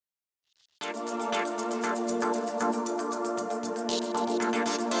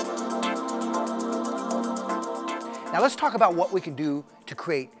Now let's talk about what we can do to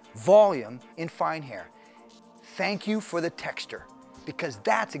create volume in fine hair. Thank you for the texture, because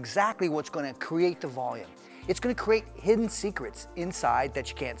that's exactly what's going to create the volume. It's going to create hidden secrets inside that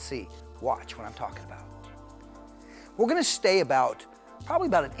you can't see. Watch what I'm talking about. We're going to stay probably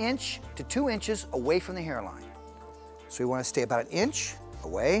about 1 inch to 2 inches away from the hairline. So we want to stay about 1 inch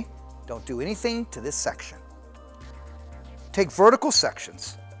away. Don't do anything to this section. Take vertical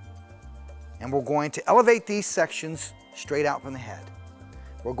sections, and we're going to elevate these sections straight out from the head.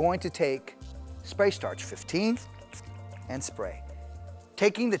 We're going to take spray starch 15 and spray.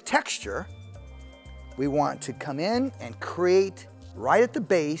 Taking the texture, we want to come in and create right at the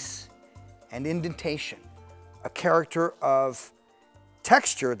base an indentation, a character of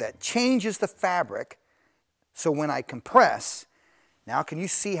texture that changes the fabric. So when I compress, now can you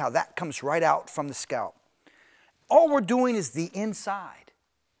see how that comes right out from the scalp? All we're doing is the inside.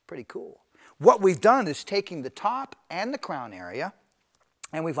 Pretty cool. What we've done is taking the top and the crown area,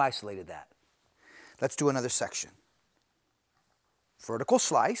 and we've isolated that. Let's do another section. Vertical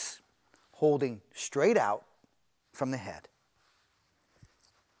slice, holding straight out from the head.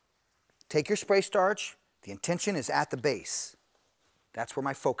 Take your spray starch. The intention is at the base. That's where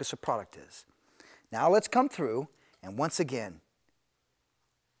my focus of product is. Now let's come through, and once again,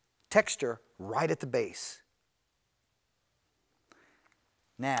 texture right at the base.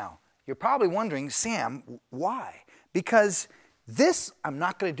 Now, you're probably wondering, Sam, why? Because this I'm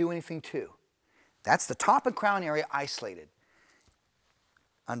not going to do anything to. That's the top and crown area isolated.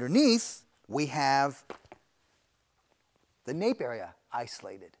 Underneath, we have the nape area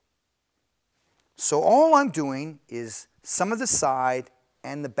isolated. So all I'm doing is some of the side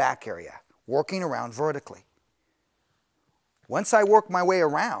and the back area, working around vertically. Once I work my way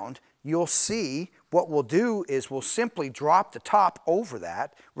around, you'll see what we'll do is we'll simply drop the top over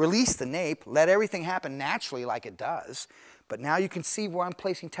that, release the nape, let everything happen naturally like it does, but now you can see where I'm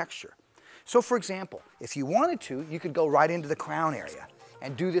placing texture. So for example, if you wanted to, you could go right into the crown area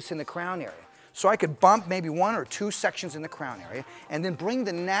and do this in the crown area. So I could bump maybe 1 or 2 sections in the crown area and then bring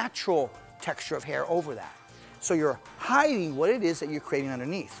the natural texture of hair over that. So you're hiding what it is that you're creating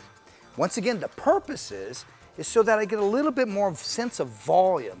underneath. Once again, the purpose is so that I get a little bit more sense of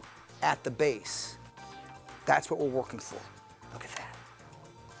volume at the base. That's what we're working for. Look at that.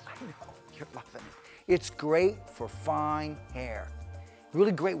 I know, you're loving it. It's great for fine hair.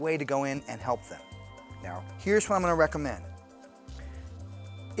 Really great way to go in and help them. Now, here's what I'm going to recommend.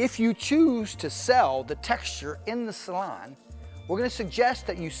 If you choose to sell the texture in the salon, we're going to suggest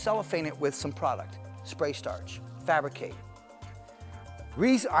that you cellophane it with some product. Spray starch, fabricate,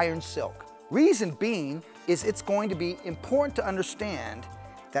 iron silk. Reason being is it's going to be important to understand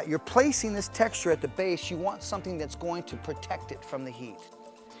that you're placing this texture at the base. You want something that's going to protect it from the heat.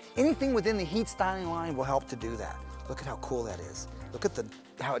 Anything within the heat styling line will help to do that. Look at how cool that is. Look at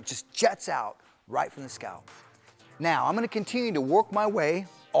how it just jets out right from the scalp. Now I'm going to continue to work my way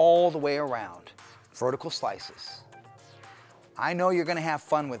all the way around. Vertical slices. I know you're going to have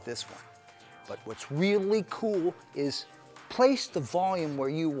fun with this one, but what's really cool is place the volume where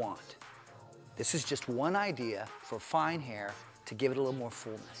you want. This is just one idea for fine hair to give it a little more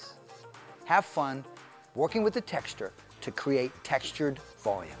fullness. Have fun working with the texture to create textured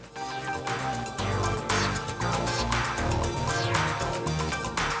volume.